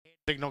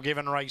Signal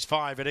given race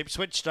 5 at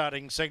Ipswich.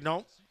 Starting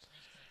signal.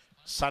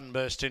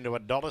 Sunburst into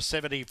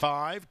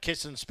 $1.75.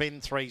 Kiss and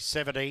Spin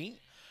 $3.70.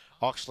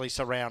 Oxley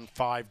Surround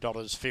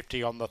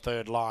 $5.50 on the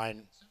third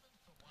line.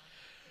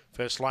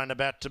 First line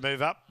about to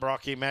move up.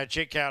 Brocky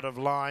Magic out of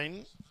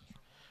line.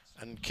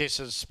 And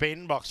Kisses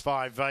Spin, box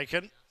 5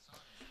 vacant.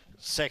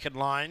 Second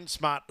line,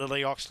 Smart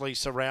Lily, Oxley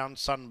Surround,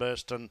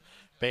 Sunburst and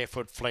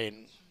Barefoot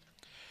Flynn.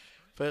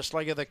 First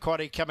leg of the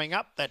quaddie coming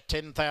up, that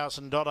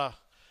 $10,000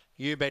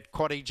 You Bet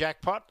quaddie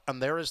jackpot.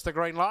 And there is the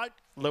green light.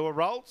 Lure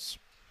rolls.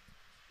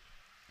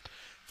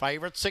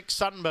 Favourite 6,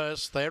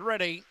 Sunburst. They're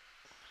ready.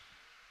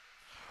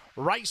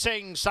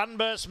 Racing,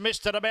 Sunburst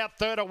missed it about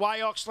third away.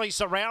 Oxley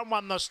Surround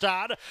won the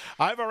start.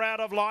 Over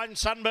out of line,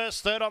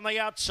 Sunburst third on the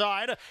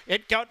outside.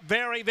 It got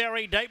very,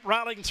 very deep,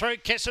 rolling through.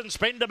 Kiss and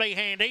Spin to be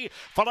handy,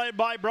 followed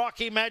by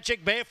Brocky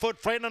Magic, Barefoot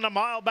Flynn, and a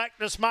mile back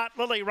to Smart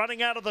Lily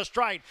running out of the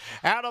straight.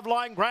 Out of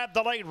line, grabbed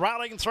the lead.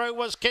 Rolling through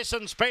was Kiss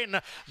and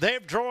Spin.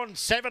 They've drawn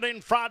 7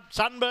 in front.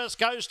 Sunburst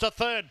goes to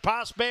third,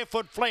 past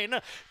Barefoot Flynn.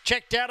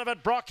 Checked out of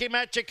it, Brocky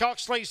Magic,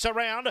 Oxley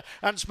Surround,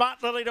 and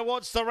Smart Lily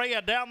towards the rear.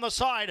 Down the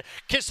side,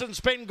 Kiss and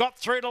Spin got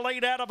through to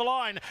lead out of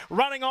line.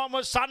 Running on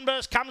with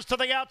Sunburst, comes to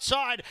the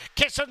outside.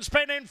 Kiss and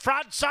Spin in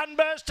front.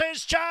 Sunburst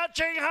is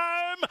charging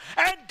home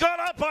and got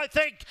up, I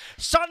think.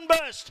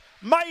 Sunburst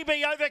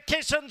maybe over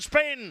Kiss and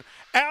Spin.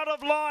 Out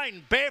of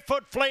line,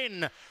 Barefoot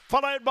Flynn,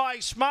 followed by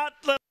Smart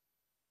Lily.